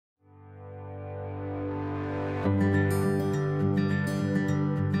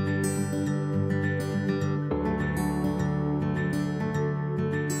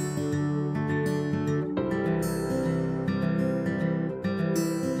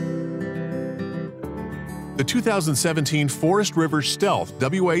The 2017 Forest River Stealth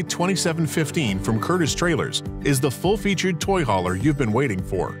WA2715 from Curtis Trailers is the full-featured toy hauler you've been waiting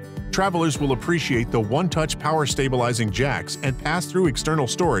for. Travelers will appreciate the one-touch power-stabilizing jacks and pass-through external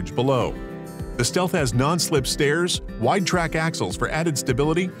storage below. The Stealth has non-slip stairs, wide-track axles for added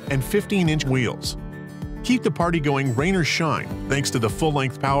stability, and 15-inch wheels. Keep the party going rain or shine thanks to the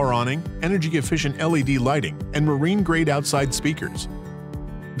full-length power awning, energy-efficient LED lighting, and marine-grade outside speakers.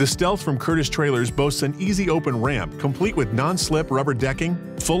 The Stealth from Curtis Trailers boasts an easy open ramp complete with non-slip rubber decking,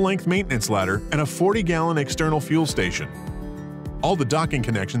 full-length maintenance ladder, and a 40-gallon external fuel station. All the docking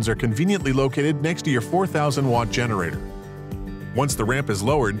connections are conveniently located next to your 4,000-watt generator. Once the ramp is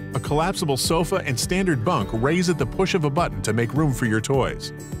lowered, a collapsible sofa and standard bunk raise at the push of a button to make room for your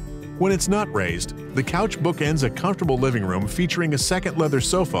toys. When it's not raised, the couch bookends a comfortable living room featuring a second leather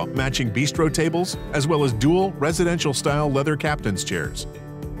sofa matching bistro tables, as well as dual residential-style leather captain's chairs.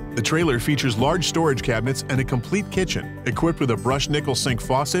 The trailer features large storage cabinets and a complete kitchen, equipped with a brushed nickel sink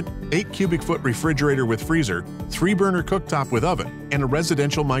faucet, 8 cubic foot refrigerator with freezer, 3-burner cooktop with oven, and a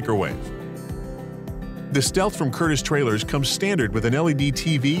residential microwave. The Stealth from Curtis Trailers comes standard with an LED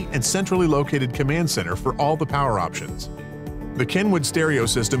TV and centrally located command center for all the power options. The Kenwood stereo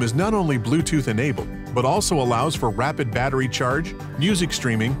system is not only Bluetooth enabled, but also allows for rapid battery charge, music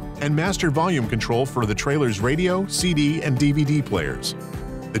streaming, and master volume control for the trailer's radio, CD, and DVD players.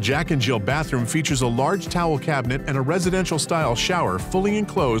 The Jack and Jill bathroom features a large towel cabinet and a residential-style shower fully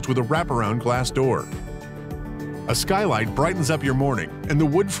enclosed with a wraparound glass door. A skylight brightens up your morning, and the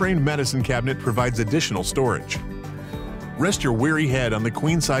wood-framed medicine cabinet provides additional storage. Rest your weary head on the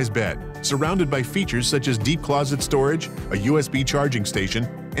queen-size bed, surrounded by features such as deep closet storage, a USB charging station,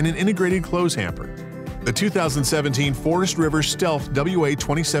 and an integrated clothes hamper. The 2017 Forest River Stealth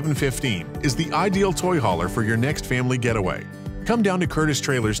WA2715 is the ideal toy hauler for your next family getaway. Come down to Curtis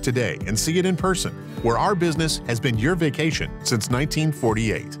Trailers today and see it in person, where our business has been your vacation since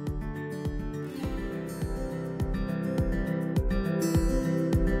 1948.